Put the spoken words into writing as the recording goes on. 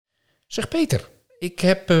Zeg Peter, ik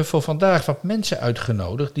heb voor vandaag wat mensen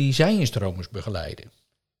uitgenodigd die zij-instromers begeleiden.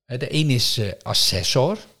 De een is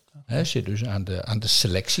assessor, zit dus aan de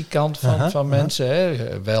selectiekant van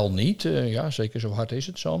mensen. Wel niet, zeker zo hard is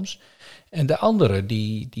het soms. En de andere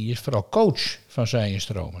die is vooral coach van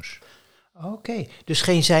zij-instromers. Oké, dus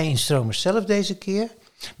geen zij-instromers zelf deze keer,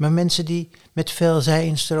 maar mensen die met veel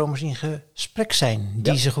zij-instromers in gesprek zijn.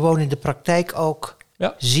 Die ze gewoon in de praktijk ook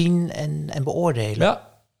zien en beoordelen.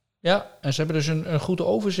 Ja, en ze hebben dus een goed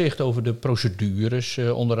overzicht over de procedures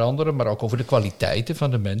onder andere, maar ook over de kwaliteiten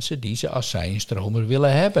van de mensen die ze als zij-instromer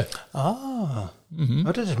willen hebben.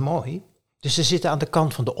 Maar dat is mooi. Dus ze zitten aan de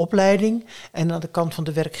kant van de opleiding en aan de kant van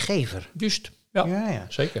de werkgever. Juist, ja.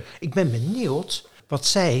 Zeker. Ik ben benieuwd wat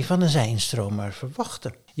zij van een zij-instromer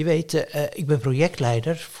verwachten. Je weet, ik ben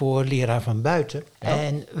projectleider voor leraar van buiten. Ja.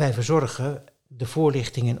 En wij verzorgen de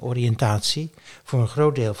voorlichting en oriëntatie voor een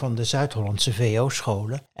groot deel van de Zuid-Hollandse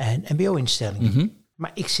VO-scholen en mbo-instellingen. Mm-hmm.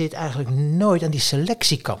 Maar ik zit eigenlijk nooit aan die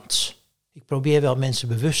selectiekant. Ik probeer wel mensen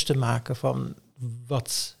bewust te maken van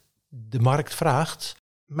wat de markt vraagt.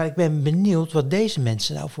 Maar ik ben benieuwd wat deze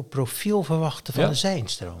mensen nou voor profiel verwachten van een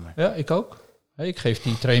zij-instromer. Ja, ik ook. Ik geef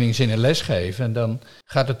die trainings in een lesgeven en dan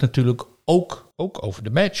gaat het natuurlijk ook over de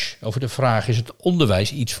match. Over de vraag, is het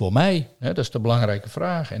onderwijs iets voor mij? Dat is de belangrijke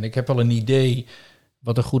vraag. En ik heb wel een idee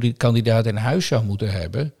wat een goede kandidaat in huis zou moeten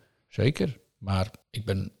hebben. Zeker. Maar ik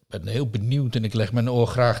ben heel benieuwd en ik leg mijn oor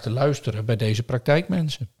graag te luisteren bij deze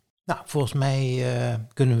praktijkmensen. Nou, volgens mij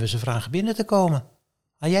kunnen we ze vragen binnen te komen.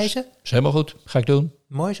 Haal jij ze? Is helemaal goed. Ga ik doen.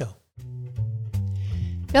 Mooi zo.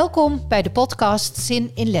 Welkom bij de podcast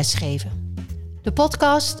Zin in Lesgeven. De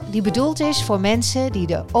podcast die bedoeld is voor mensen die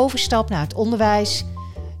de overstap naar het onderwijs,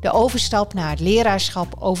 de overstap naar het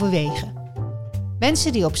leraarschap overwegen.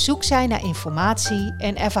 Mensen die op zoek zijn naar informatie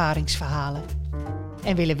en ervaringsverhalen.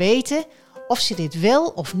 En willen weten of ze dit wel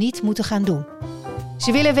of niet moeten gaan doen.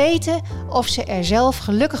 Ze willen weten of ze er zelf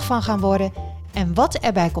gelukkig van gaan worden en wat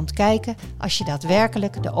erbij komt kijken als je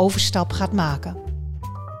daadwerkelijk de overstap gaat maken.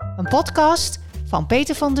 Een podcast van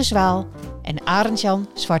Peter van der Zwaal en Arend-Jan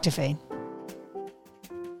Zwarteveen.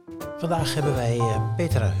 Vandaag hebben wij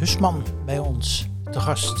Petra Husman bij ons te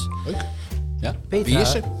gast. Leuk. Ja, Petra, wie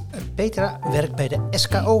is ze? Petra werkt bij de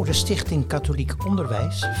SKO, de Stichting Katholiek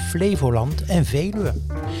Onderwijs, Flevoland en Veluwe.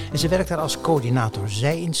 En ze werkt daar als coördinator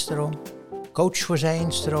zij-instroom, coach voor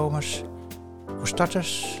zij-instromers, voor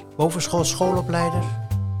starters, bovenschool schoolopleider,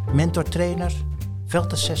 mentor-trainer,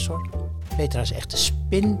 veldassessor. Petra is echt de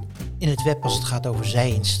spin in het web als het gaat over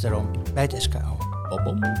zij-instroom bij het SKO.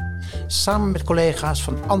 Samen met collega's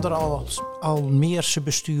van andere Almeerse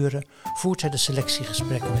besturen voert zij de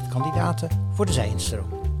selectiegesprekken met kandidaten voor de zij-instroom.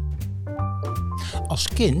 Als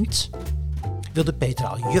kind wilde Petra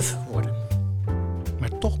al juf worden,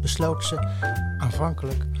 maar toch besloot ze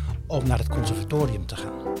aanvankelijk om naar het conservatorium te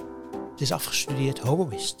gaan. Ze is afgestudeerd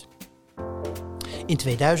hoboïst. In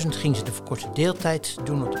 2000 ging ze de verkorte deeltijd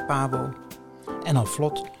doen op de PABO en al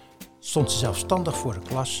vlot stond ze zelfstandig voor de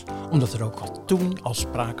klas, omdat er ook al toen al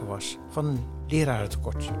sprake was van een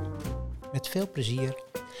lerarentekort. Met veel plezier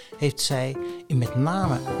heeft zij in met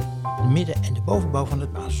name de midden- en de bovenbouw van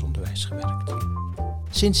het basisonderwijs gewerkt.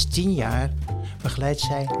 Sinds 10 jaar begeleidt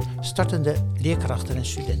zij startende leerkrachten en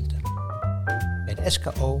studenten. Bij de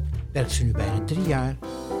SKO werkt ze nu bijna 3 jaar.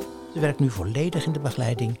 Ze werkt nu volledig in de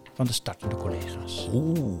begeleiding van de startende collega's.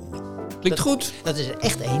 Klinkt goed. Dat is er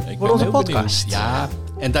echt één voor onze podcast. Benieuwd. Ja,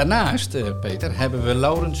 en daarnaast, Peter, hebben we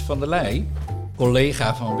Lourens van der Leij,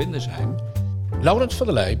 collega van Winderheim. Lourens van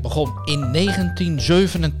der Leij begon in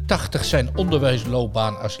 1987 zijn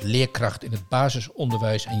onderwijsloopbaan als leerkracht in het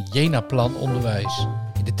basisonderwijs en Jena-plan onderwijs.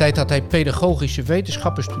 In de tijd dat hij pedagogische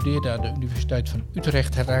wetenschappen studeerde aan de Universiteit van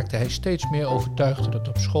Utrecht raakte hij steeds meer overtuigd dat het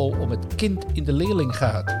op school om het kind in de leerling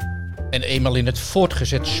gaat. En eenmaal in het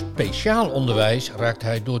voortgezet speciaal onderwijs raakt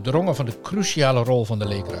hij doordrongen van de cruciale rol van de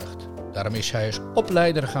leerkracht. Daarom is hij als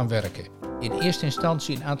opleider gaan werken. In eerste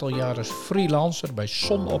instantie een aantal jaren als freelancer bij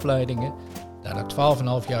SON-opleidingen.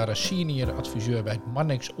 Daarna 12,5 jaar als senior adviseur bij het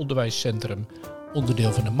Mannex Onderwijscentrum,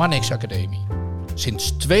 onderdeel van de Mannex Academie.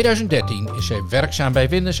 Sinds 2013 is hij werkzaam bij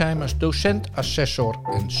Winderheim als docent, assessor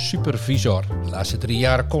en supervisor. De laatste 3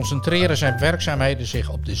 jaar concentreren zijn werkzaamheden zich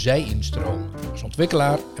op de zij-instroom. Als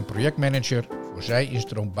ontwikkelaar en projectmanager voor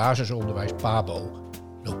zij-instroom basisonderwijs PABO.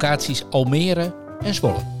 Locaties Almere en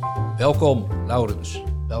Zwolle. Welkom Lourens,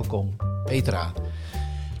 welkom Petra.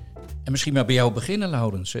 En misschien maar bij jou beginnen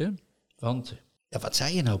Lourens, hè? Want wat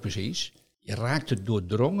zei je nou precies? Je raakte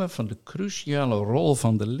doordrongen van de cruciale rol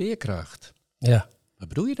van de leerkracht. Ja. Wat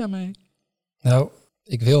bedoel je daarmee? Nou,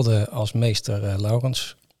 ik wilde als meester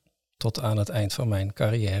Lourens tot aan het eind van mijn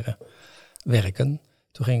carrière werken.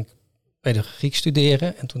 Toen ging ik pedagogiek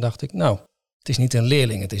studeren. En toen dacht ik, nou, het is niet een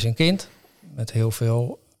leerling, het is een kind. Met heel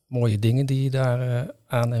veel mooie dingen die je daar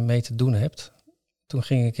aan en mee te doen hebt. Toen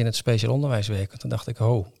ging ik in het speciaal onderwijs werken. Toen dacht ik,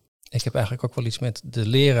 ik heb eigenlijk ook wel iets met de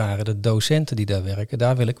leraren, de docenten die daar werken.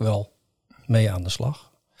 Daar wil ik wel mee aan de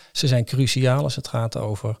slag. Ze zijn cruciaal als het gaat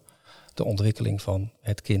over de ontwikkeling van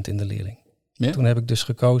het kind in de leerling. Ja. Toen heb ik dus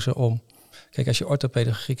gekozen om... Kijk, als je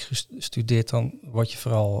orthopedagogiek studeert, dan word je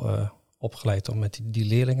vooral opgeleid om met die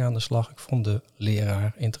leerling aan de slag. Ik vond de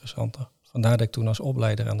leraar interessanter. Vandaar dat ik toen als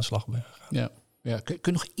opleider aan de slag ben gegaan. Ja. Kun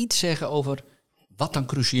je nog iets zeggen over wat dan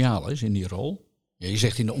cruciaal is in die rol? Ja, je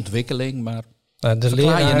zegt in de ontwikkeling, maar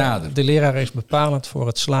de leraar is bepalend voor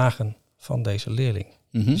het slagen van deze leerling.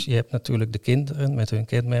 Mm-hmm. Dus je hebt natuurlijk de kinderen met hun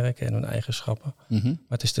kenmerken en hun eigenschappen. Mm-hmm.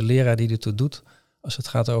 Maar het is de leraar die ertoe doet als het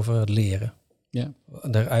gaat over het leren. Ja.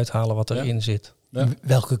 Eruit halen wat erin zit. Ja.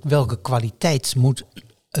 Welke kwaliteit moet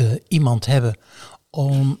iemand hebben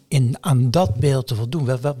om aan dat beeld te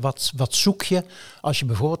voldoen? Wat zoek je als je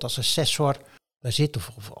bijvoorbeeld als assessor daar zit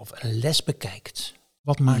of een les bekijkt?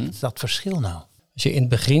 Wat maakt dat verschil nou? Als je in het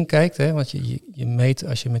begin kijkt, want je meet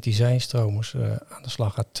als je met die zijn-stromers aan de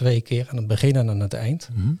slag gaat 2 keer, aan het begin en aan het eind.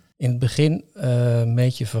 Mm-hmm. In het begin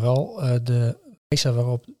meet je vooral de wijze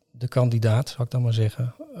waarop de kandidaat, zal ik dan maar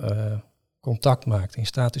zeggen, contact maakt, in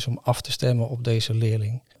staat is om af te stemmen op deze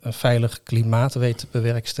leerling. Een veilig klimaat weet te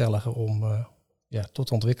bewerkstelligen om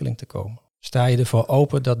tot ontwikkeling te komen. Sta je ervoor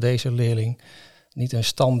open dat deze leerling niet een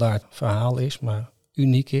standaard verhaal is, maar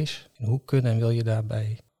uniek is? En hoe kunnen en wil je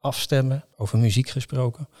daarbij afstemmen, over muziek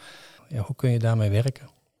gesproken? Ja, hoe kun je daarmee werken?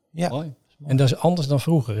 Ja. Mooi. En dat is anders dan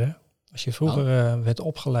vroeger. Hè? Als je vroeger werd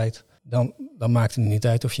opgeleid, dan maakte het niet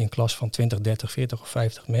uit of je een klas van 20, 30, 40 of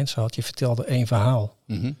 50 mensen had. Je vertelde 1 verhaal.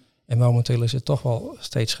 Mm-hmm. En momenteel is het toch wel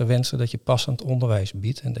steeds gewenst dat je passend onderwijs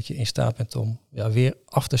biedt en dat je in staat bent om weer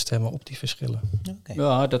af te stemmen op die verschillen. Okay.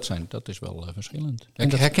 Ja, dat is wel verschillend.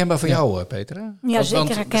 Herkenbaar voor jou, Petra? Ja,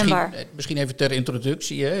 zeker herkenbaar. Misschien even ter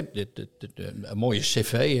introductie, hè? Een mooie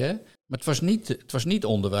cv, hè? Maar het was niet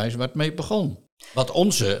onderwijs waar het mee begon. Wat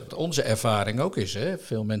onze ervaring ook is, hè?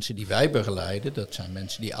 Veel mensen die wij begeleiden, dat zijn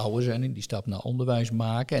mensen die ouder zijn en die stap naar onderwijs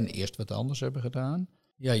maken en eerst wat anders hebben gedaan.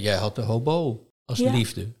 Ja, jij had de hobo als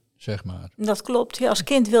liefde. Zeg maar. Dat klopt. Ja, als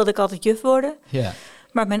kind wilde ik altijd juf worden. Ja.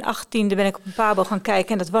 Maar op mijn 18e ben ik op een pabo gaan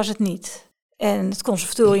kijken en dat was het niet. En het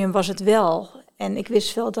conservatorium was het wel. En ik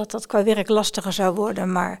wist wel dat dat qua werk lastiger zou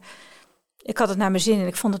worden. Maar ik had het naar mijn zin en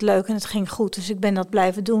ik vond het leuk en het ging goed. Dus ik ben dat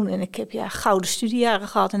blijven doen. En ik heb gouden studiejaren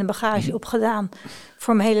gehad en een bagage opgedaan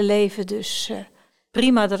voor mijn hele leven. Dus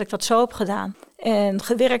prima dat ik dat zo heb gedaan. En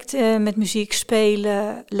gewerkt met muziek,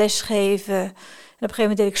 spelen, lesgeven. En op een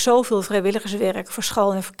gegeven moment deed ik zoveel vrijwilligerswerk voor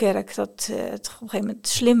school en voor kerk, dat het op een gegeven moment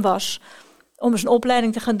slim was om eens een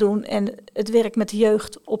opleiding te gaan doen en het werk met de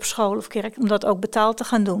jeugd op school of kerk, om dat ook betaald te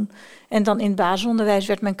gaan doen. En dan in het basisonderwijs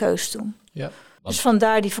werd mijn keus toen. Ja, dus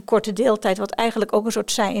vandaar die verkorte deeltijd, wat eigenlijk ook een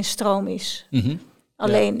soort zij-instroom is. Mm-hmm.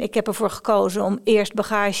 Alleen, ik heb ervoor gekozen om eerst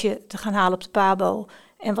bagage te gaan halen op de pabo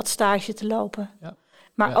en wat stage te lopen. Ja.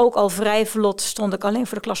 Maar ook al vrij vlot stond ik alleen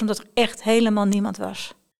voor de klas, omdat er echt helemaal niemand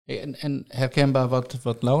was. En herkenbaar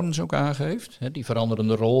wat Lourens ook aangeeft, hè, die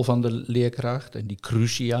veranderende rol van de leerkracht en die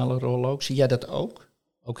cruciale rol ook. Zie jij dat ook?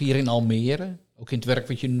 Ook hier in Almere? Ook in het werk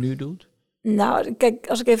wat je nu doet? Nou, kijk,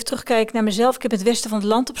 als ik even terugkijk naar mezelf. Ik heb in het westen van het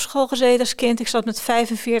land op school gezeten als kind. Ik zat met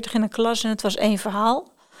 45 in een klas en het was 1 verhaal.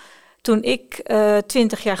 Toen ik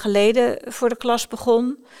 20 jaar geleden voor de klas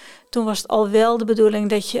begon, toen was het al wel de bedoeling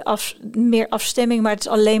dat je meer afstemming, maar het is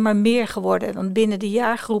alleen maar meer geworden. Want binnen de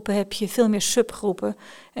jaargroepen heb je veel meer subgroepen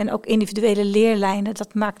en ook individuele leerlijnen.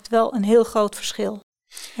 Dat maakt wel een heel groot verschil.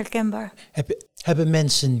 Herkenbaar. Hebben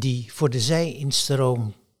mensen die voor de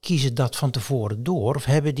zij-instroom kiezen dat van tevoren door? Of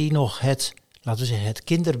hebben die nog het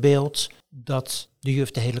kinderbeeld dat de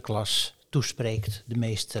juf de hele klas toespreekt, de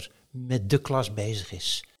meester met de klas bezig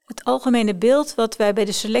is? Het algemene beeld wat wij bij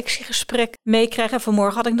de selectiegesprekken meekrijgen.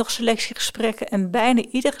 Vanmorgen had ik nog selectiegesprekken en bijna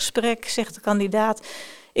ieder gesprek zegt de kandidaat: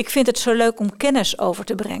 ik vind het zo leuk om kennis over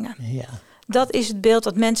te brengen. Ja. Dat is het beeld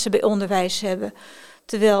dat mensen bij onderwijs hebben.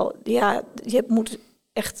 Terwijl je moet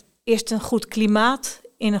echt eerst een goed klimaat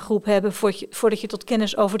in een groep hebben voordat je tot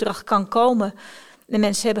kennisoverdracht kan komen. De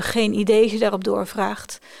mensen hebben geen idee als je daarop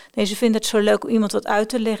doorvraagt. Nee, ze vinden het zo leuk om iemand wat uit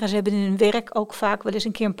te leggen. Ze hebben in hun werk ook vaak wel eens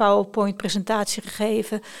een keer een PowerPoint-presentatie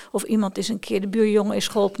gegeven. Of iemand is een keer de buurjongen is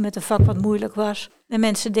geholpen met een vak wat moeilijk was. En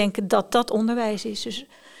mensen denken dat dat onderwijs is. Dus,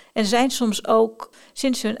 en zijn soms ook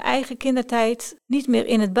sinds hun eigen kindertijd niet meer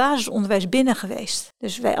in het basisonderwijs binnen geweest.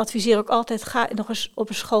 Dus wij adviseren ook altijd, ga nog eens op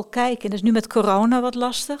een school kijken. Dat is nu met corona wat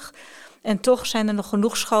lastig. En toch zijn er nog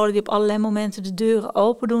genoeg scholen die op allerlei momenten de deuren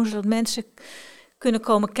open doen, zodat mensen kunnen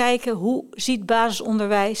komen kijken hoe ziet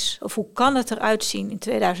basisonderwijs of hoe kan het eruit zien in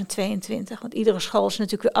 2022. Want iedere school is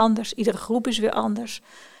natuurlijk weer anders, iedere groep is weer anders.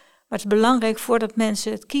 Maar het is belangrijk voordat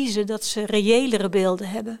mensen het kiezen dat ze reëlere beelden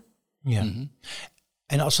hebben. Ja.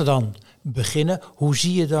 En als ze dan beginnen, hoe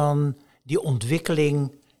zie je dan die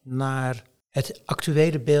ontwikkeling naar het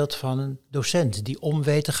actuele beeld van een docent die om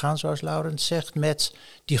weet te gaan, zoals Lourens zegt, met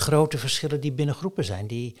die grote verschillen die binnen groepen zijn,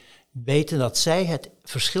 die weten dat zij het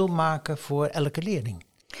verschil maken voor elke leerling?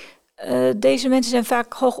 Deze mensen zijn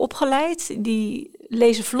vaak hoog opgeleid, die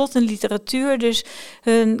lezen vlot in literatuur, dus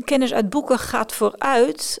hun kennis uit boeken gaat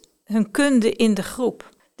vooruit hun kunde in de groep.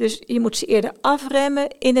 Dus je moet ze eerder afremmen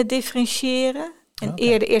in het differentiëren. En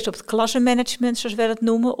eerst op het klassenmanagement, zoals wij dat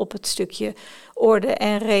noemen, op het stukje orde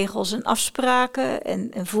en regels en afspraken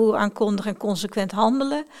en voer aankondigen en consequent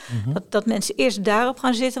handelen. Dat mensen eerst daarop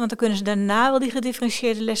gaan zitten, want dan kunnen ze daarna wel die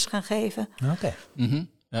gedifferentieerde les gaan geven.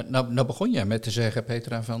 Nou begon jij met te zeggen,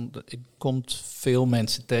 Petra, van er komt veel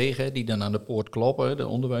mensen tegen die dan aan de poort kloppen, de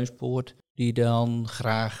onderwijspoort, die dan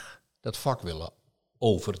graag dat vak willen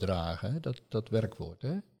overdragen, dat werkwoord.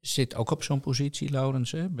 Hè? Zit ook op zo'n positie,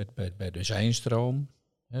 Lourens, hè? Bij de zij-instroom,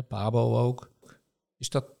 hè? Pabo ook.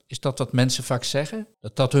 Is dat wat mensen vaak zeggen?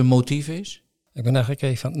 Dat hun motief is? Ik ben eigenlijk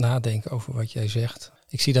even aan het nadenken over wat jij zegt.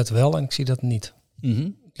 Ik zie dat wel en ik zie dat niet.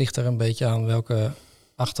 Het ligt er een beetje aan welke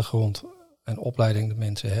achtergrond en opleiding de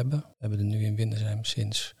mensen hebben. We hebben er nu in Winderheim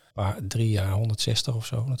sinds 3 jaar 160 of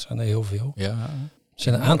zo. Dat zijn er heel veel. Ja. Er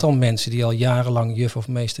zijn een aantal mensen die al jarenlang juf of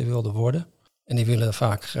meester wilden worden. En die willen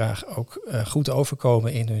vaak graag ook goed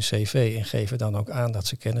overkomen in hun cv en geven dan ook aan dat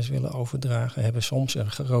ze kennis willen overdragen. Hebben soms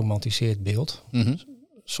een geromantiseerd beeld.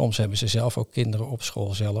 Soms hebben ze zelf ook kinderen op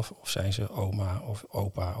school zelf. Of zijn ze oma of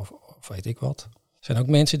opa of weet ik wat. Er zijn ook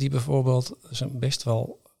mensen die bijvoorbeeld, dat is best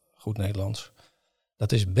wel goed Nederlands.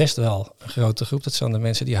 Dat is best wel een grote groep. Dat zijn de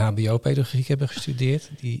mensen die hbo-pedagogiek hebben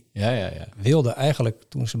gestudeerd. Die wilden eigenlijk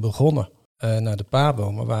toen ze begonnen naar de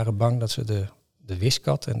pabo, maar waren bang dat ze de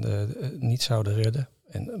wiskat en niet zouden redden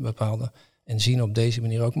en zien op deze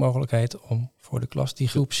manier ook mogelijkheid om voor de klas, die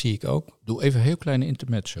groep zie ik ook. Doe even een heel klein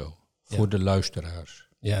intermezzo voor de luisteraars.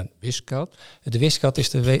 Ja. Wiskat? De wiskat is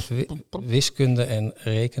de wiskunde en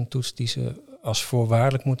rekentoets die ze als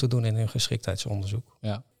voorwaardelijk moeten doen in hun geschiktheidsonderzoek.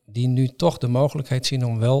 Ja. Die nu toch de mogelijkheid zien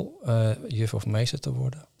om wel juf of meester te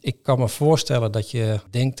worden. Ik kan me voorstellen dat je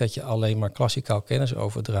denkt dat je alleen maar klassikaal kennis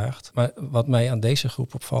overdraagt. Maar wat mij aan deze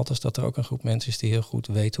groep opvalt is dat er ook een groep mensen is die heel goed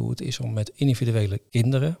weten hoe het is om met individuele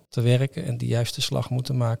kinderen te werken. En die juist de slag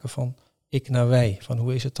moeten maken van ik naar wij. Van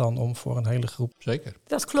hoe is het dan om voor een hele groep... Zeker.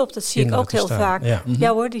 Dat klopt, dat zie ik ook heel vaak. Ja.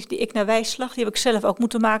 Ja hoor, die ik naar wij slag, die heb ik zelf ook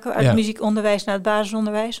moeten maken uit muziekonderwijs naar het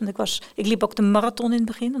basisonderwijs. Want ik liep ook de marathon in het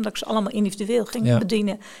begin, omdat ik ze allemaal individueel ging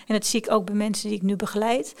bedienen. En dat zie ik ook bij mensen die ik nu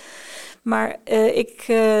begeleid. Maar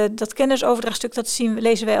dat kennisoverdrachtstuk,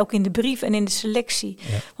 lezen wij ook in de brief en in de selectie.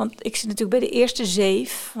 Ja. Want ik zit natuurlijk bij de eerste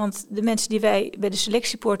zeef. Want de mensen die wij bij de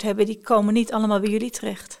selectiepoort hebben, die komen niet allemaal bij jullie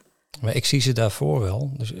terecht. Maar ik zie ze daarvoor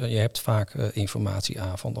wel. Dus je hebt vaak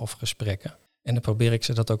informatieavonden of gesprekken. En dan probeer ik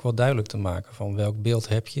ze dat ook wel duidelijk te maken. Van welk beeld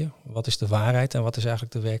heb je? Wat is de waarheid en wat is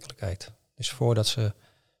eigenlijk de werkelijkheid? Dus voordat ze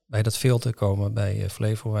bij dat filter komen bij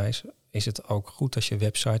Flevowijs, is het ook goed als je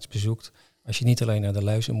websites bezoekt. Als je niet alleen naar de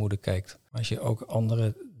luizenmoeder kijkt, maar als je ook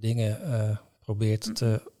andere dingen probeert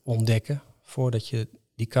te ontdekken voordat je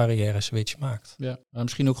die carrière switch maakt. Ja, maar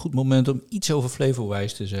misschien ook een goed moment om iets over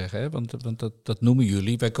Flevowijs te zeggen. Hè? Want dat noemen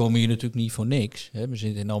jullie. Wij komen hier natuurlijk niet voor niks. Hè? We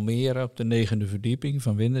zitten in Almere op de 9e verdieping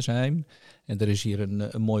van Winderheim. En er is hier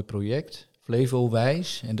een mooi project,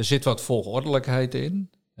 Flevowijs. En er zit wat volgordelijkheid in.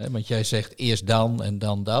 Hè? Want jij zegt eerst dan en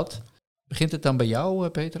dan dat. Begint het dan bij jou,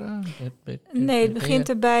 Petra? Nee, het begint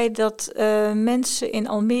erbij dat mensen in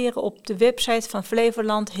Almere op de website van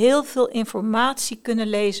Flevoland heel veel informatie kunnen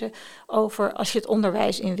lezen over als je het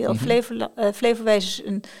onderwijs in wil. Flevowijs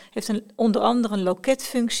heeft onder andere een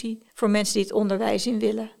loketfunctie voor mensen die het onderwijs in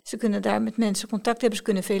willen. Ze kunnen daar met mensen contact hebben, ze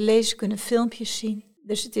kunnen veel lezen, ze kunnen filmpjes zien.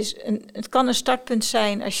 Dus het kan een startpunt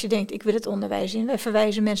zijn als je denkt, ik wil het onderwijs in. Wij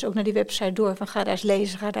verwijzen mensen ook naar die website door van ga daar eens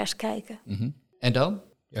lezen, ga daar eens kijken. En dan?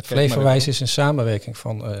 Ja, Flevowijs is een samenwerking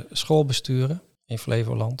van schoolbesturen in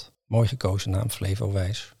Flevoland. Mooi gekozen naam,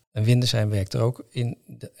 Flevowijs. En Winderheim werkt er ook in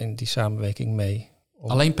die samenwerking mee.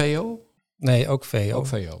 Alleen PO? Nee, ook VO. Ook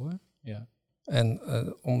VO, hè? Ja. En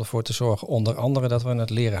om ervoor te zorgen, onder andere, dat we het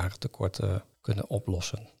lerarentekort kunnen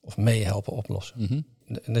oplossen. Of meehelpen oplossen.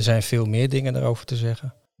 En er zijn veel meer dingen daarover te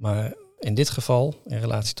zeggen. Maar in dit geval, in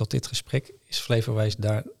relatie tot dit gesprek, is Flevowijs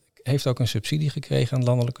heeft ook een subsidie gekregen, een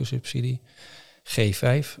landelijke subsidie.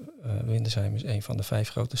 G5, Winderheim is een van de 5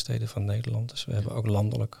 grote steden van Nederland. Dus we hebben ook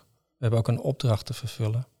landelijk. We hebben ook een opdracht te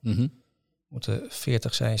vervullen. moeten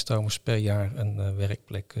 40 zij-instromers per jaar een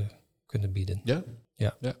werkplek kunnen bieden.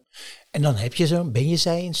 Ja. En dan ben je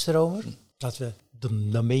zij-instromer.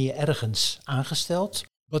 Dan ben je ergens aangesteld.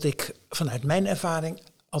 Wat ik vanuit mijn ervaring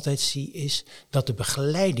altijd zie is dat de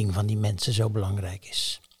begeleiding van die mensen zo belangrijk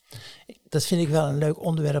is. Dat vind ik wel een leuk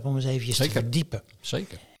onderwerp om eens eventjes te verdiepen.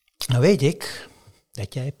 Zeker. Nou weet ik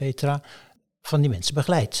dat jij, Petra, van die mensen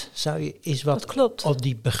begeleidt. Zou je eens wat op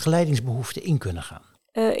die begeleidingsbehoeften in kunnen gaan?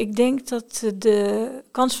 Ik denk dat de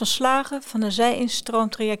kans van slagen van een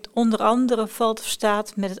zij-instroomtraject onder andere valt of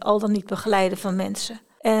staat met het al dan niet begeleiden van mensen.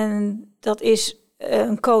 En dat is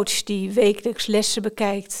een coach die wekelijks lessen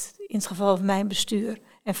bekijkt, in het geval van mijn bestuur.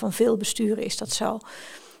 En van veel besturen is dat zo.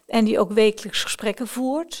 En die ook wekelijks gesprekken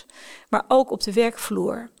voert, maar ook op de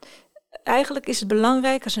werkvloer. Eigenlijk is het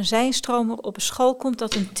belangrijk als een zij-instromer op een school komt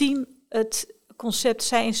dat een team het concept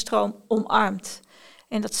zij-instroom omarmt.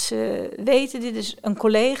 En dat ze weten, dit is een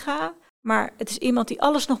collega, maar het is iemand die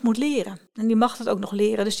alles nog moet leren. En die mag dat ook nog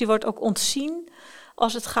leren. Dus die wordt ook ontzien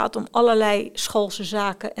als het gaat om allerlei schoolse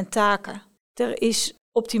zaken en taken.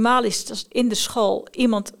 Optimaal is als in de school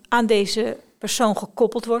iemand aan deze persoon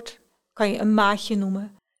gekoppeld wordt. Kan je een maatje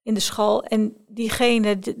noemen in de school. En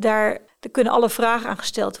diegene, daar kunnen alle vragen aan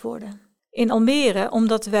gesteld worden. In Almere,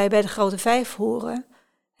 omdat wij bij de Grote Vijf horen,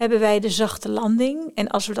 hebben wij de zachte landing. En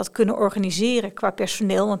als we dat kunnen organiseren qua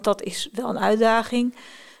personeel, want dat is wel een uitdaging,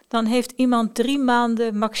 dan heeft iemand 3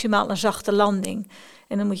 maanden maximaal een zachte landing.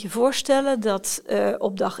 En dan moet je voorstellen dat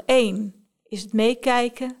op dag 1 is het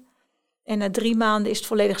meekijken. En na 3 maanden is het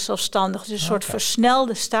volledig zelfstandig. Dus een soort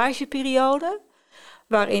versnelde stageperiode,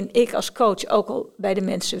 waarin ik als coach ook al bij de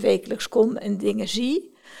mensen wekelijks kom en dingen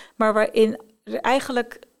zie. Maar waarin er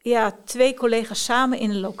eigenlijk 2 collega's samen in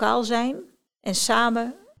een lokaal zijn en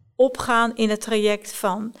samen opgaan in het traject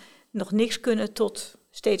van nog niks kunnen tot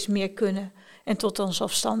steeds meer kunnen en tot dan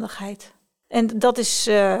zelfstandigheid. En dat is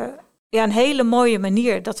een hele mooie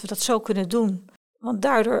manier dat we dat zo kunnen doen. Want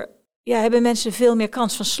daardoor hebben mensen veel meer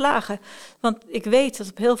kans van slagen. Want ik weet dat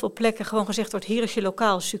op heel veel plekken gewoon gezegd wordt, hier is je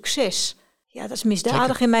lokaal succes. Ja, dat is misdadig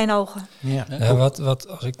Zeker. In mijn ogen. Ja. Wat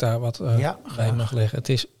als ik daar wat bij mag leggen. Het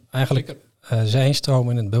is eigenlijk zij-instroom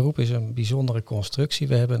in het beroep is een bijzondere constructie.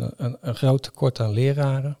 We hebben een groot tekort aan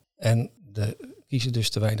leraren. En kiezen dus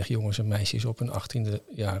te weinig jongens en meisjes op hun 18e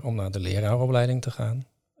jaar om naar de leraaropleiding te gaan.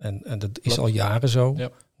 En dat is al jaren zo. Ja.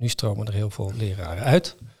 Nu stromen er heel veel leraren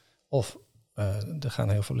uit. Of er gaan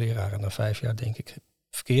heel veel leraren na 5 jaar, denk ik,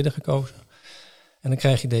 verkeerde gekozen. En dan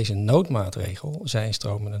krijg je deze noodmaatregel,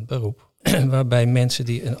 zij-instroom in het beroep, waarbij mensen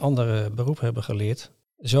die een andere beroep hebben geleerd,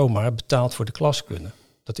 zomaar betaald voor de klas kunnen.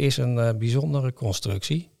 Dat is een bijzondere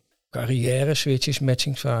constructie. Carrière, switches,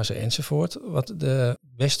 matchingsfase enzovoort. Wat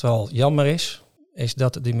best wel jammer is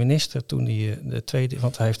dat de minister toen de tweede,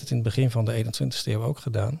 want hij heeft het in het begin van de 21ste eeuw ook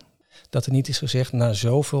gedaan, dat er niet is gezegd, na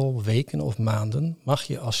zoveel weken of maanden mag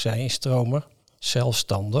je als zij-instromer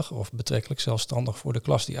zelfstandig of betrekkelijk zelfstandig voor de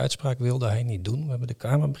klas. Die uitspraak wilde hij niet doen. We hebben de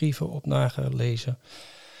Kamerbrieven op nagelezen.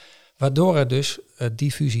 Waardoor er dus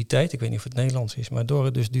diffusiteit, ik weet niet of het Nederlands is, maar waardoor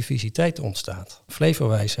er dus diffusiteit ontstaat.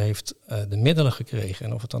 Flevowijs heeft de middelen gekregen,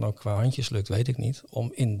 en of het dan ook qua handjes lukt, weet ik niet,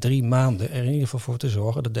 om in 3 maanden er in ieder geval voor te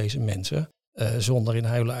zorgen dat deze mensen, zonder in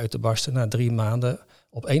huilen uit te barsten, na 3 maanden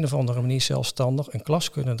op een of andere manier zelfstandig een klas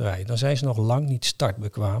kunnen draaien. Dan zijn ze nog lang niet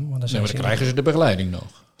startbekwaam. Maar dan krijgen ze de begeleiding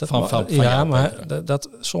nog. Dat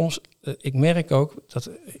soms, ik merk ook dat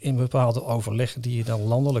in bepaalde overleggen die je dan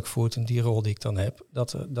landelijk voert, en die rol die ik dan heb,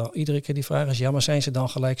 dat dan iedere keer die vraag is, maar zijn ze dan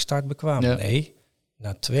gelijk startbekwaam? Ja. Nee,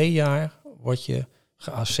 na 2 jaar word je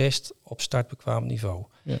geassest op startbekwaam niveau.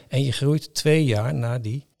 Ja. En je groeit 2 jaar naar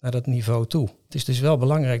dat niveau toe. Het is dus wel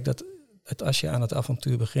belangrijk dat als je aan het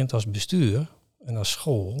avontuur begint als bestuur en als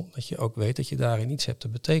school, dat je ook weet dat je daarin iets hebt te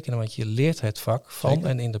betekenen. Want je leert het vak van Zeker.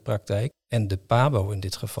 En in de praktijk. En de PABO in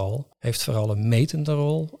dit geval heeft vooral een metende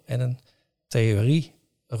rol en een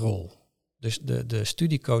theorierol. Dus de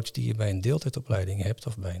studiecoach die je bij een deeltijdopleiding hebt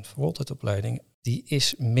of bij een voltijdopleiding, die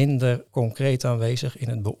is minder concreet aanwezig in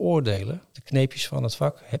het beoordelen. De kneepjes van het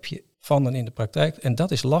vak heb je van en in de praktijk. En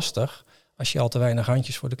dat is lastig als je al te weinig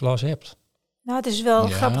handjes voor de klas hebt. Nou, het is wel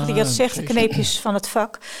grappig dat je dat zegt, de kneepjes van het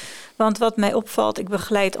vak. Want wat mij opvalt, ik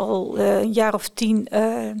begeleid al een jaar of 10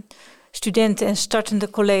 studenten en startende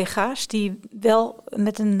collega's die wel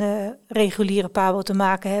met een reguliere PABO te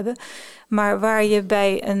maken hebben. Maar waar je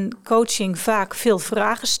bij een coaching vaak veel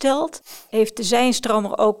vragen stelt, heeft de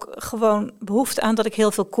zij-instromer ook gewoon behoefte aan dat ik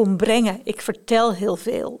heel veel kom brengen. Ik vertel heel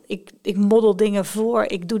veel. Ik model dingen voor,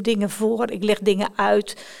 ik doe dingen voor, ik leg dingen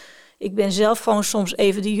uit. Ik ben zelf gewoon soms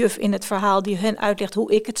even de juf in het verhaal die hen uitlegt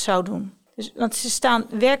hoe ik het zou doen. Dus, want ze staan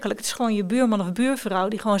werkelijk, het is gewoon je buurman of buurvrouw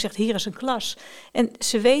die gewoon zegt, hier is een klas. En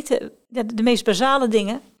ze weten, de meest basale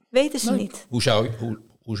dingen weten ze niet.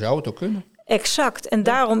 Hoe zou het ook kunnen? Exact. En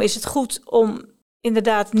daarom is het goed om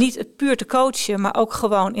inderdaad niet het puur te coachen, maar ook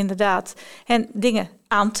gewoon inderdaad hen dingen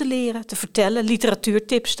aan te leren, te vertellen,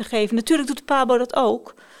 literatuurtips te geven. Natuurlijk doet de PABO dat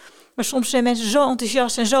ook. Maar soms zijn mensen zo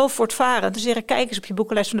enthousiast en zo voortvarend. Ze zeggen, kijk eens op je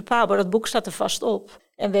boekenlijst van de PABO, dat boek staat er vast op.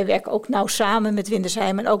 En wij werken ook nauw samen met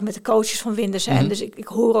Winderheim en ook met de coaches van Winderheim. Mm-hmm. Dus ik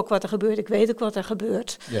hoor ook wat er gebeurt, ik weet ook wat er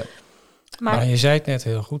gebeurt. Ja. Maar je zei het net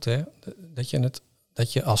heel goed, hè?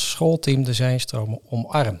 Dat je als schoolteam de zij-instromer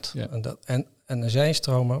omarmt. Ja. En de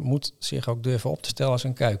zij-instromer moet zich ook durven op te stellen als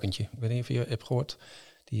een kuikentje. Ik weet niet of je hebt gehoord,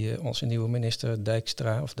 onze nieuwe minister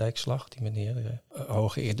Dijkstra of Dijkslag, die meneer,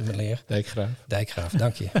 hooggeëerde meneer. Dijkgraaf,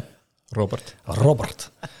 dank je.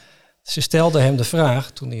 Robert. Ze stelde hem de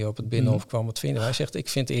vraag, toen hij op het Binnenhof kwam het vinden. Hij zegt, ik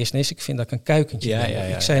vind dat ik een kuikentje ben.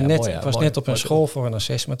 Ik zei net, ik was net op een school voor een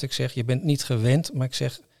assessment. Ik zeg, je bent niet gewend, maar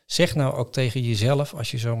ik zeg nou ook tegen jezelf,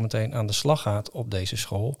 als je zo meteen aan de slag gaat op deze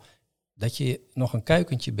school, dat je nog een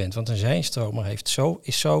kuikentje bent. Want een zij-instromer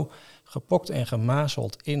is zo gepokt en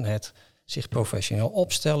gemazeld in het zich professioneel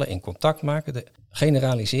opstellen, in contact maken.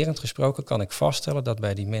 Generaliserend gesproken kan ik vaststellen dat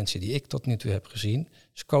bij die mensen die ik tot nu toe heb gezien,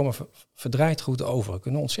 ze komen verdraaid goed over,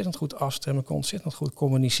 kunnen ontzettend goed afstemmen, kunnen ontzettend goed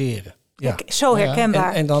communiceren. Ja. Zo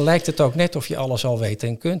herkenbaar. En dan lijkt het ook net of je alles al weet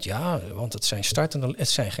en kunt. Ja, want het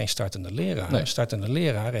zijn geen startende leraren. Nee. Startende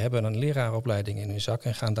leraren hebben een leraaropleiding in hun zak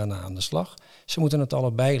en gaan daarna aan de slag. Ze moeten het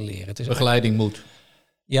allebei leren. Het is begeleiding moet.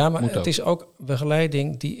 Ja, maar het is ook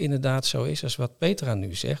begeleiding die inderdaad zo is als wat Petra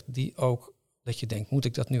nu zegt. Die ook, dat je denkt, moet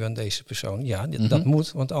ik dat nu aan deze persoon? Ja, dat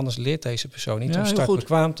moet, want anders leert deze persoon niet om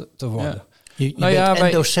startbekwaam te worden. Ja. Je bent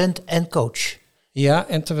en docent en coach. Ja,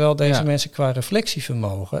 en terwijl deze mensen qua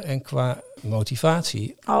reflectievermogen en qua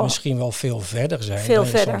motivatie misschien wel veel verder zijn dan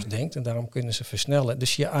je soms denkt. En daarom kunnen ze versnellen.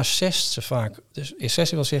 Dus je assest ze vaak. Dus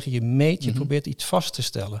assessen wil zeggen, je meet, je probeert iets vast te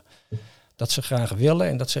stellen. Dat ze graag willen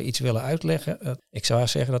en dat ze iets willen uitleggen. Ik zou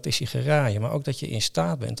zeggen, dat is je geraaien. Maar ook dat je in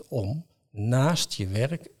staat bent om naast je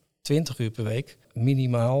werk 20 uur per week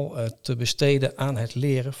minimaal te besteden aan het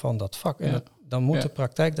leren van dat vak. En dan moet de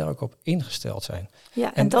praktijk daar ook op ingesteld zijn.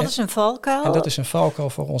 Ja, en dat is een valkuil. En dat is een valkuil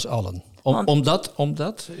voor ons allen.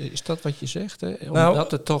 Omdat, is dat wat je zegt? Hè?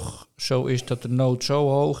 Omdat het toch zo is dat de nood zo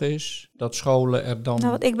hoog is, dat scholen er dan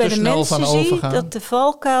wat ik bij de mensen zie, dat de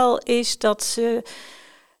valkuil is dat ze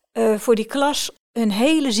voor die klas hun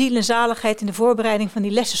hele ziel en zaligheid in de voorbereiding van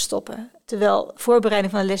die lessen stoppen. Terwijl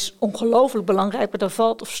voorbereiding van de les ongelooflijk belangrijk, maar daar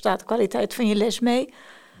valt of staat de kwaliteit van je les mee.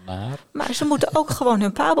 Maar ze moeten ook gewoon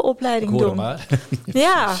hun PABO-opleiding doen. Maar.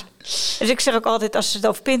 Ja, dus ik zeg ook altijd, als ze het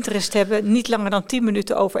over Pinterest hebben, niet langer dan 10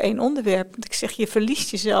 minuten over één onderwerp. Want ik zeg, je verliest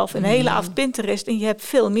jezelf een hele avond Pinterest en je hebt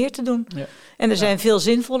veel meer te doen. Ja. En er zijn veel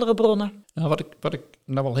zinvollere bronnen. Nou, wat ik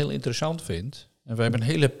nou wel heel interessant vind, en wij hebben een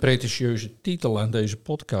hele pretentieuze titel aan deze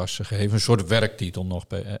podcast gegeven, een soort werktitel nog,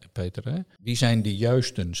 Peter. Hè? Wie zijn de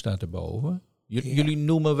juisten, staat erboven. Jullie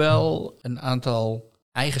noemen wel een aantal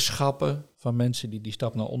eigenschappen van mensen die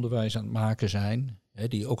stap naar onderwijs aan het maken zijn. Hè,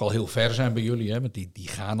 die ook al heel ver zijn bij jullie, hè, want die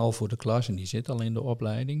gaan al voor de klas en die zitten al in de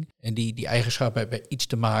opleiding. En die eigenschappen hebben iets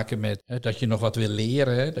te maken met dat je nog wat wil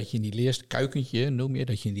leren. Hè, dat je in die kuikentje noem je,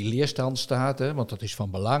 dat je in die leerstand staat. Hè, want dat is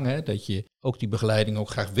van belang, hè, dat je ook die begeleiding ook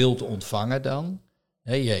graag wilt ontvangen dan.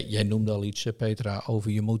 Hè, jij noemde al iets, Petra,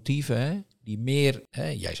 over je motieven. Hè, die meer,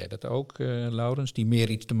 jij zei dat ook, Lourens, die meer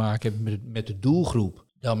iets te maken hebben met de doelgroep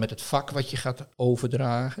dan met het vak wat je gaat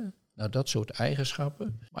overdragen. Nou, dat soort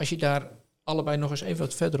eigenschappen. Maar als je daar allebei nog eens even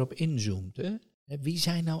wat verder op inzoomt. Hè? Wie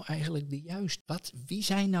zijn nou eigenlijk de juiste? Wie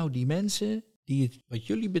zijn nou die mensen die het, wat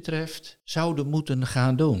jullie betreft, zouden moeten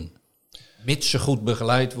gaan doen? Mits ze goed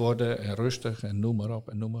begeleid worden en rustig en noem maar op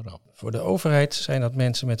en noem maar op. Voor de overheid zijn dat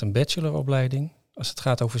mensen met een bacheloropleiding. Als het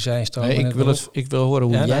gaat over zij-instroom. Nee, ik wil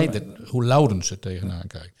horen hoe Lourens er tegenaan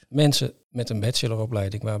kijkt. Mensen met een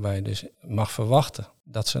bacheloropleiding waarbij je dus mag verwachten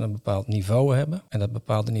dat ze een bepaald niveau hebben. En dat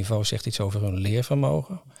bepaalde niveau zegt iets over hun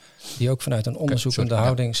leervermogen. Die ook vanuit een onderzoekende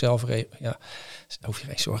houding zelf... daar hoef je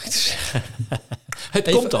geen zorgen te zeggen.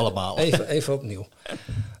 Het komt allemaal. Even opnieuw.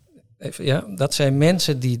 Dat zijn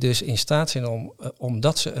mensen die dus in staat zijn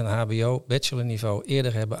omdat ze een HBO-bachelorniveau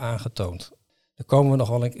eerder hebben aangetoond. Daar komen we nog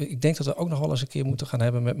wel. Ik denk dat we ook nog wel eens een keer moeten gaan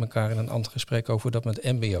hebben met elkaar in een ander gesprek over hoe dat met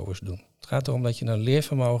mbo'ers doen. Het gaat erom dat je een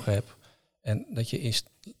leervermogen hebt en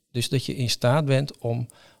dat je in staat bent om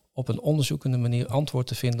op een onderzoekende manier antwoord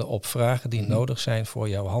te vinden op vragen die nodig zijn voor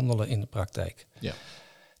jouw handelen in de praktijk. Ja.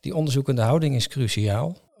 Die onderzoekende houding is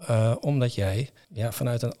cruciaal, omdat jij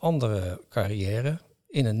vanuit een andere carrière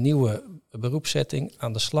in een nieuwe beroepssetting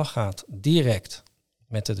aan de slag gaat direct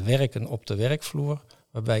met het werken op de werkvloer,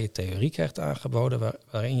 waarbij je theorie krijgt aangeboden,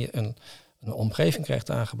 waarin je een omgeving krijgt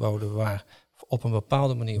aangeboden waar op een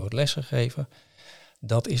bepaalde manier wordt lesgegeven.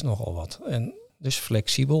 Dat is nogal wat. En dus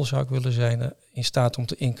flexibel zou ik willen zijn, in staat om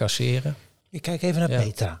te incasseren. Ik kijk even naar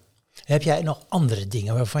Petra. Heb jij nog andere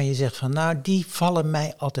dingen waarvan je zegt van nou, die vallen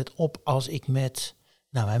mij altijd op als ik met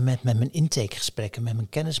mijn intakegesprekken, met mijn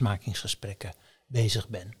kennismakingsgesprekken bezig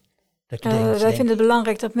ben? Wij vinden het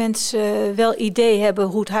belangrijk dat mensen wel idee hebben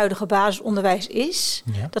hoe het huidige basisonderwijs is.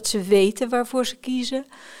 Ja. Dat ze weten waarvoor ze kiezen.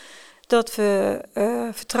 Dat we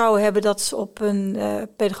vertrouwen hebben dat ze op een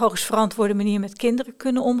pedagogisch verantwoorde manier met kinderen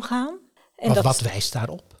kunnen omgaan. En wat wijst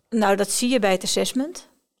daarop? Nou, dat zie je bij het assessment.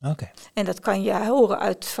 Okay. En dat kan je horen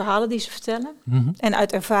uit verhalen die ze vertellen. Mm-hmm. En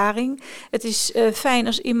uit ervaring. Het is fijn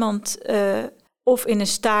als iemand of in een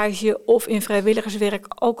stage of in vrijwilligerswerk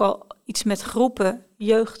ook al iets met groepen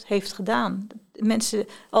jeugd heeft gedaan. Mensen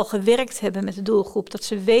al gewerkt hebben met de doelgroep. Dat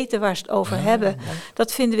ze weten waar ze het over hebben. Ja.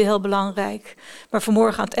 Dat vinden we heel belangrijk. Maar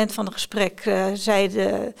vanmorgen aan het eind van het gesprek zei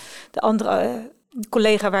de andere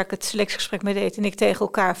collega waar ik het selectiegesprek mee deed en ik tegen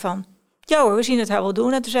elkaar van, ja hoor, we zien het haar wel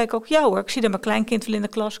doen. En toen zei ik ook, ja hoor, ik zie er mijn kleinkind wel in de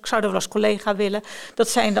klas. Ik zou er wel als collega willen. Dat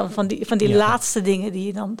zijn dan van die laatste dingen die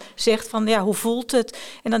je dan zegt van, ja, hoe voelt het?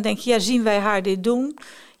 En dan denk je, ja, zien wij haar dit doen?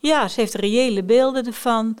 Ja, ze heeft reële beelden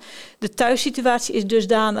ervan. De thuissituatie is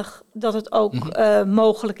dusdanig dat het ook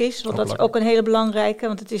mogelijk is. Want dat is ook een hele belangrijke.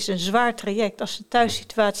 Want het is een zwaar traject. Als de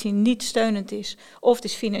thuissituatie niet steunend is of het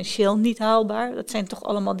is financieel niet haalbaar. Dat zijn toch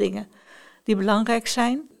allemaal dingen die belangrijk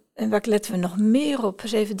zijn. En waar letten we nog meer op?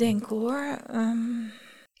 Eens even denken hoor.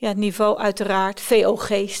 Het niveau uiteraard. VOG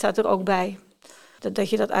staat er ook bij. Dat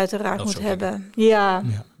je dat uiteraard moet hebben. Ja.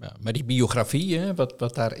 Maar die biografie, hè,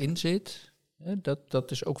 wat daarin zit,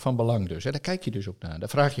 dat is ook van belang dus. Daar kijk je dus ook naar, daar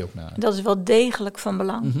vraag je ook naar. Dat is wel degelijk van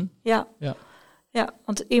belang. Mm-hmm. Ja,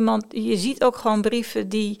 want je ziet ook gewoon brieven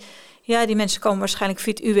die mensen komen waarschijnlijk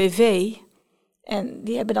via het UWV. En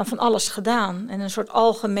die hebben dan van alles gedaan. En een soort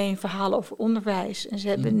algemeen verhaal over onderwijs. En ze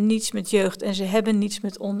hebben niets met jeugd en ze hebben niets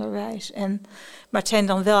met onderwijs. Maar het zijn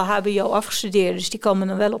dan wel HBO-afgestudeerden, dus die komen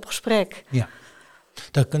dan wel op gesprek. Ja,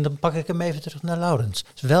 dan pak ik hem even terug naar Lourens.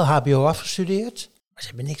 Ze is wel HBO afgestudeerd, maar ze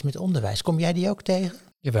hebben niks met onderwijs. Kom jij die ook tegen?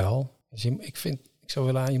 Jawel. Dus ik zou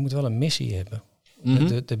willen aan, je moet wel een missie hebben.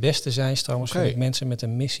 Mm-hmm. De beste zijn-stromers vind ik mensen met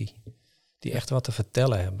een missie. Die echt wat te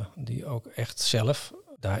vertellen hebben. Die ook echt zelf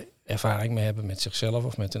daar ervaring mee hebben met zichzelf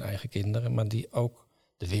of met hun eigen kinderen, maar die ook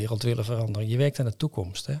de wereld willen veranderen. Je werkt aan de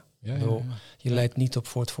toekomst, hè? Je leidt niet op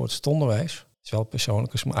voor het onderwijs. Het is wel een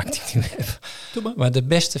persoonlijke smaak die ik nu heb. Maar de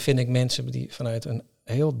beste vind ik mensen die vanuit een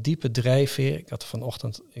heel diepe drijfveer. Ik had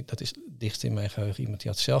vanochtend, dat is dichtst in mijn geheugen, iemand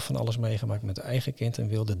die had zelf van alles meegemaakt met het eigen kind en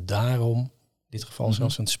wilde daarom, in dit geval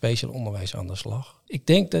zelfs een speciaal onderwijs aan de slag. Ik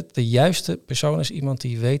denk dat de juiste persoon is iemand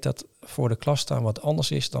die weet dat voor de klas staan wat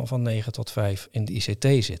anders is dan van 9 tot 5 in de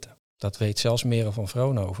ICT zitten. Dat weet zelfs Mere van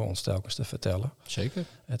Vroonhoven ons telkens te vertellen. Zeker.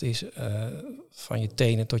 Het is van je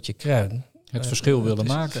tenen tot je kruin. Het verschil willen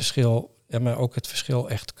maken. Het verschil, maar ook het verschil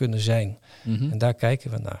echt kunnen zijn. Mm-hmm. En daar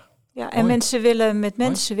kijken we naar. Ja, en mensen willen met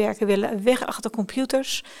mensen werken, willen weg achter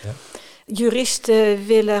computers. Ja. Juristen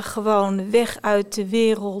willen gewoon weg uit de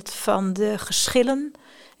wereld van de geschillen.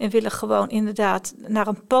 En willen gewoon inderdaad naar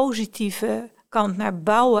een positieve kant, naar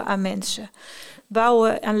bouwen aan mensen.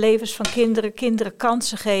 Bouwen aan levens van kinderen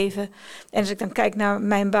kansen geven. En als ik dan kijk naar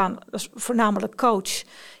mijn baan, dat is voornamelijk coach.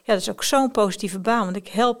 Ja, dat is ook zo'n positieve baan, want ik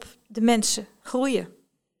help de mensen groeien.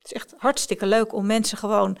 Het is echt hartstikke leuk om mensen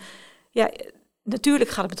gewoon, natuurlijk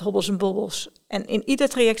gaat het met hobbels en bobbels. En in ieder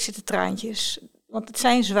traject zitten traantjes, want het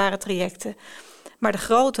zijn zware trajecten. Maar de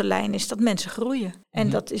grote lijn is dat mensen groeien. En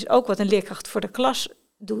dat is ook wat een leerkracht voor de klas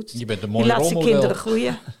doet. Je bent een mooie die laat zijn kinderen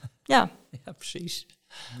groeien. Ja, precies.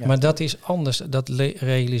 Ja. Maar dat is anders. Dat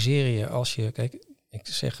realiseer je als je, kijk, ik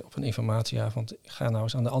zeg op een informatieavond, ga nou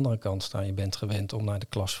eens aan de andere kant staan. Je bent gewend om naar de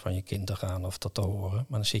klas van je kind te gaan of dat te horen.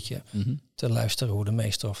 Maar dan zit je te luisteren hoe de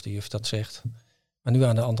meester of de juf dat zegt. Maar nu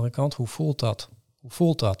aan de andere kant, hoe voelt dat? Hoe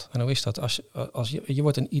voelt dat? En hoe is dat? Als je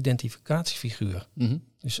wordt een identificatiefiguur. Mm-hmm.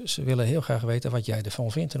 Dus ze willen heel graag weten wat jij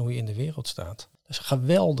ervan vindt en hoe je in de wereld staat. Dat is een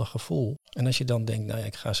geweldig gevoel. En als je dan denkt,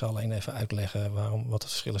 ik ga ze alleen even uitleggen wat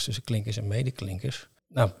het verschil is tussen klinkers en medeklinkers.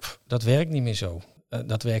 Dat werkt niet meer zo.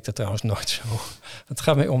 Dat werkte trouwens nooit zo. Het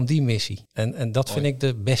gaat mij om die missie. En dat vind ik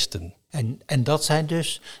de besten. En dat zijn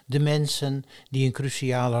dus de mensen die een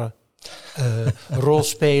cruciale rol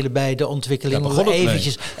spelen bij de ontwikkeling. Om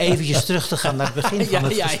eventjes terug te gaan naar het begin van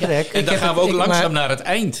het gesprek. En dan gaan we ook langzaam naar het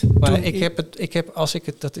eind. Maar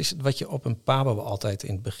dat is wat je op een pabo altijd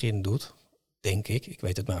in het begin doet, denk ik. Ik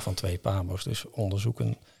weet het maar van 2 pabo's, dus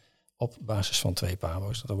onderzoeken op basis van 2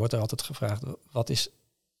 pabo's. Dan wordt er altijd gevraagd, wat is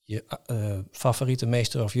je favoriete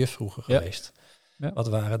meester of juf vroeger geweest? Ja. Wat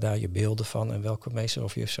waren daar je beelden van en welke meester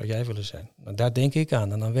of juf zou jij willen zijn? Nou, daar denk ik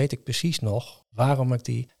aan en dan weet ik precies nog waarom ik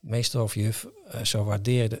die meester of juf zo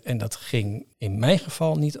waardeerde. En dat ging in mijn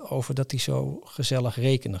geval niet over dat hij zo gezellig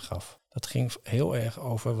rekenen gaf. Dat ging heel erg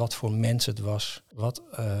over wat voor mens het was, wat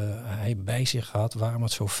hij bij zich had, waarom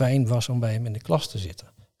het zo fijn was om bij hem in de klas te zitten.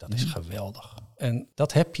 Dat is geweldig. En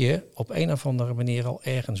dat heb je op een of andere manier al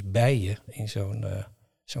ergens bij je in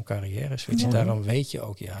zo'n carrière. Switch. Daarom weet je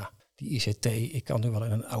ook, die ICT, ik kan nu wel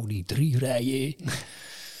in een Audi 3 rijden.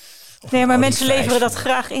 Nee, maar mensen leveren dat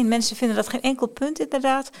graag in. Mensen vinden dat geen enkel punt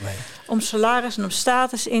inderdaad. Nee. Om salaris en om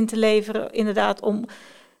status in te leveren. Inderdaad, om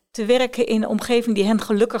te werken in een omgeving die hen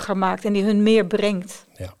gelukkiger maakt en die hun meer brengt.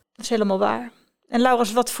 Ja. Dat is helemaal waar. En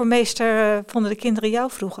Lourens, wat voor meester vonden de kinderen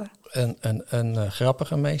jou vroeger? Een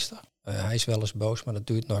grappige meester. Hij is wel eens boos, maar dat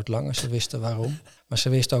duurt nooit lang. Ze wisten waarom. Maar ze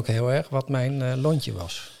wisten ook heel erg wat mijn lontje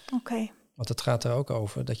was. Oké. Want het gaat er ook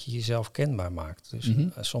over dat je jezelf kenbaar maakt. Dus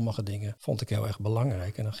sommige dingen vond ik heel erg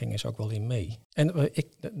belangrijk. En dan gingen ze ook wel in mee. En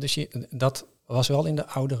dat was wel in de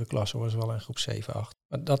oudere klasse, was wel in groep 7, 8.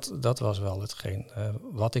 Maar dat was wel hetgeen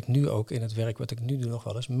wat ik nu ook in het werk, wat ik nu doe, nog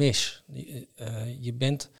wel eens mis. Je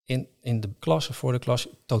bent in de klasse, voor de klas,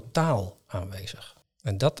 totaal aanwezig.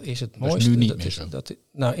 En dat is het mooiste. Dat is nu niet meer zo.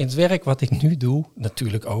 Nou, in het werk wat ik nu doe,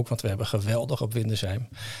 natuurlijk ook, want we hebben geweldig op Winderheim.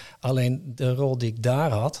 Alleen de rol die ik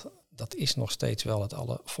daar had, dat is nog steeds wel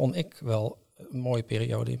vond ik wel een mooie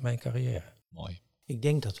periode in mijn carrière. Mooi. Ik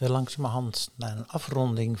denk dat we langzamerhand naar een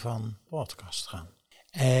afronding van podcast gaan.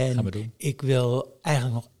 En Gaan we doen. Ik wil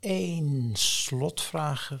eigenlijk nog 1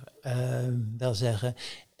 slotvraag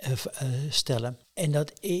stellen. En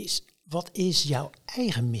dat is, wat is jouw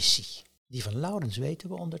eigen missie? Die van Lourens weten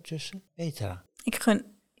we ondertussen. Petra.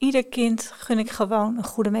 Ieder kind gun ik gewoon een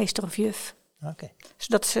goede meester of juf. Oké.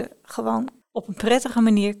 Zodat ze gewoon op een prettige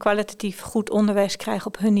manier kwalitatief goed onderwijs krijgen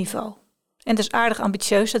op hun niveau. En dat is aardig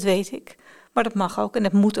ambitieus, dat weet ik. Maar dat mag ook en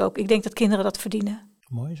dat moet ook. Ik denk dat kinderen dat verdienen.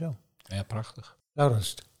 Mooi zo. Ja, prachtig.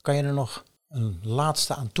 Lourens, kan je er nog een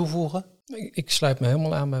laatste aan toevoegen? Ik sluit me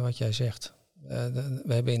helemaal aan bij wat jij zegt.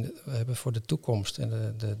 We hebben voor de toekomst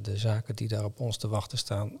en de zaken die daar op ons te wachten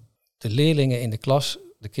staan. De leerlingen in de klas,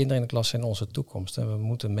 de kinderen in de klas zijn onze toekomst. En we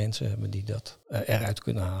moeten mensen hebben die dat eruit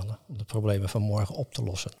kunnen halen. Om de problemen van morgen op te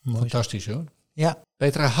lossen. Mooi. Fantastisch hoor. Ja.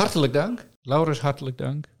 Petra, hartelijk dank. Lourens, hartelijk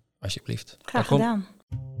dank. Alsjeblieft. Graag komt- gedaan.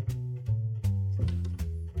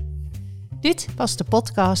 Dit was de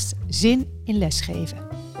podcast Zin in lesgeven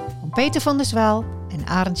van Peter van der Zwaal en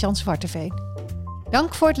Arend Jan Zwarteveen.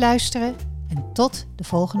 Dank voor het luisteren en tot de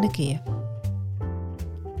volgende keer.